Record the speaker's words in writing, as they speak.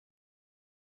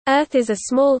Earth is a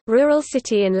small, rural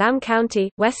city in Lamb County,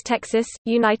 West Texas,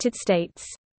 United States.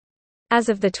 As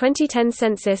of the 2010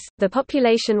 census, the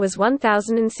population was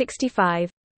 1,065.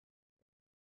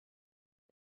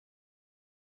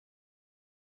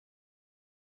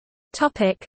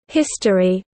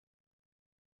 History.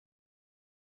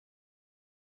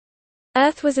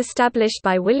 Earth was established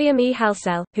by William E.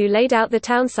 Halsell, who laid out the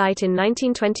town site in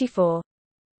 1924.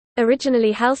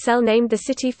 Originally Halsell named the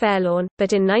city Fairlawn,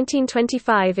 but in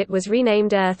 1925 it was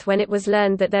renamed Earth when it was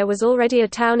learned that there was already a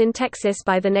town in Texas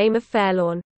by the name of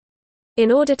Fairlawn.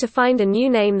 In order to find a new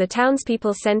name, the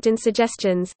townspeople sent in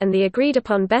suggestions, and the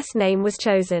agreed-upon best name was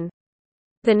chosen.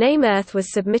 The name Earth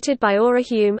was submitted by Ora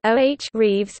Hume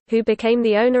Reeves, who became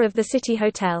the owner of the City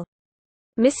Hotel.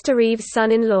 Mr. Reeves'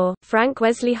 son-in-law, Frank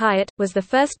Wesley Hyatt, was the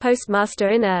first postmaster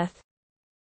in Earth.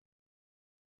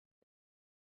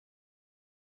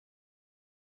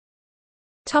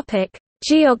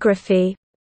 Geography.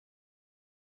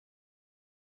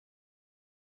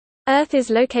 Earth is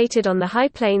located on the high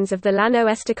plains of the Llano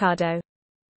Estacado.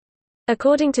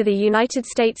 According to the United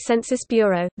States Census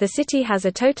Bureau, the city has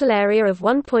a total area of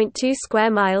 1.2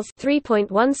 square miles,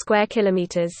 3.1 square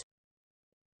kilometers.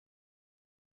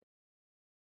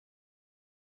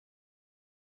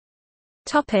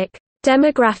 Topic: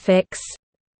 Demographics.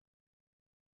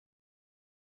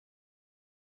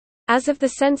 As of the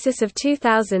census of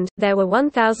 2000, there were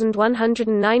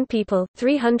 1,109 people,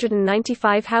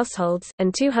 395 households,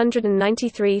 and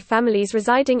 293 families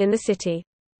residing in the city.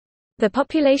 The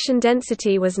population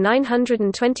density was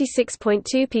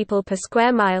 926.2 people per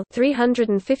square mile,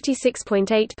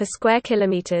 356.8 per square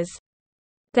kilometers.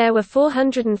 There were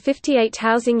 458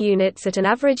 housing units at an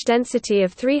average density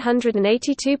of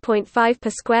 382.5 per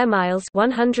square miles,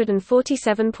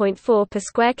 147.4 per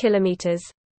square kilometers.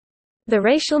 The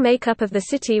racial makeup of the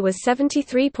city was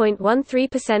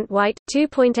 73.13% white,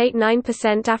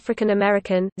 2.89% African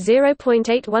American,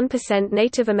 0.81%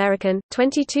 Native American,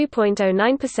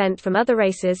 22.09% from other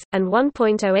races, and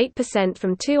 1.08%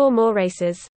 from two or more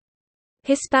races.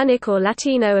 Hispanic or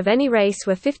Latino of any race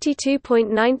were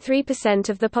 52.93%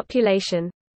 of the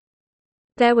population.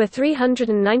 There were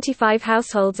 395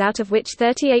 households, out of which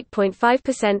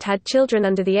 38.5% had children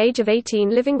under the age of 18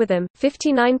 living with them,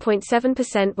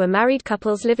 59.7% were married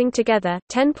couples living together,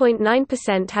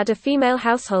 10.9% had a female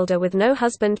householder with no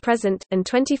husband present, and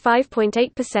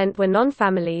 25.8% were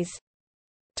non-families.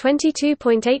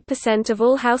 22.8% of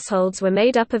all households were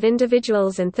made up of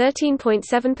individuals, and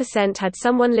 13.7% had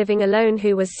someone living alone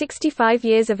who was 65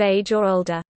 years of age or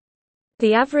older.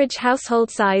 The average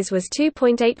household size was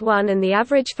 2.81 and the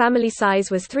average family size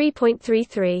was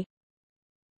 3.33.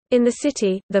 In the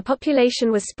city, the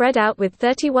population was spread out, with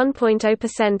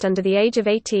 31.0% under the age of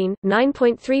 18,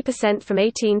 9.3% from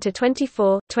 18 to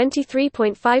 24,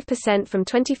 23.5% from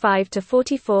 25 to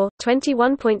 44,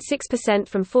 21.6%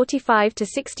 from 45 to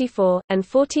 64, and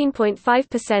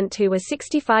 14.5% who were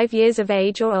 65 years of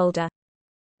age or older.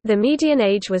 The median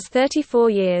age was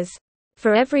 34 years.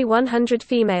 For every 100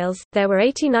 females, there were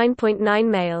 89.9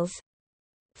 males.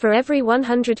 For every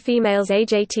 100 females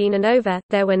age 18 and over,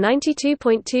 there were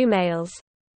 92.2 males.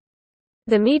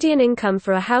 The median income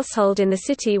for a household in the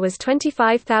city was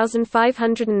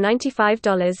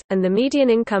 $25,595, and the median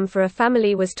income for a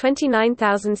family was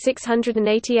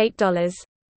 $29,688.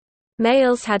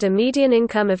 Males had a median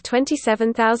income of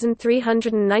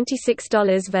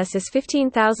 $27,396 versus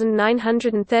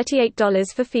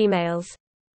 $15,938 for females.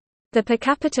 The per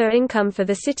capita income for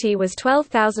the city was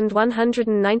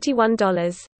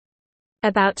 $12,191.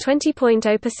 About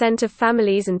 20.0% of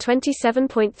families and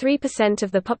 27.3%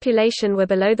 of the population were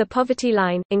below the poverty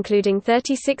line, including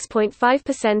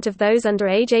 36.5% of those under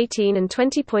age 18 and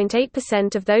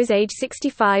 20.8% of those age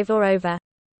 65 or over.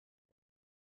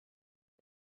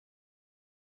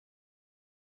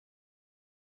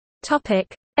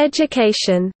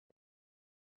 Education.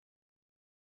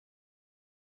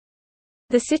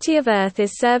 The City of Earth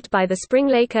is served by the Spring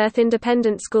Lake Earth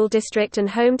Independent School District and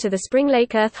home to the Spring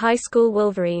Lake Earth High School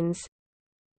Wolverines.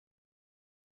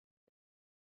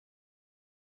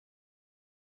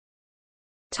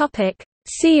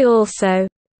 See also: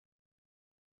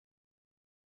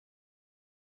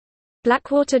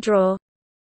 Blackwater Draw,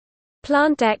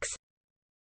 Plant X,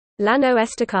 Llano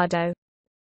Estacado.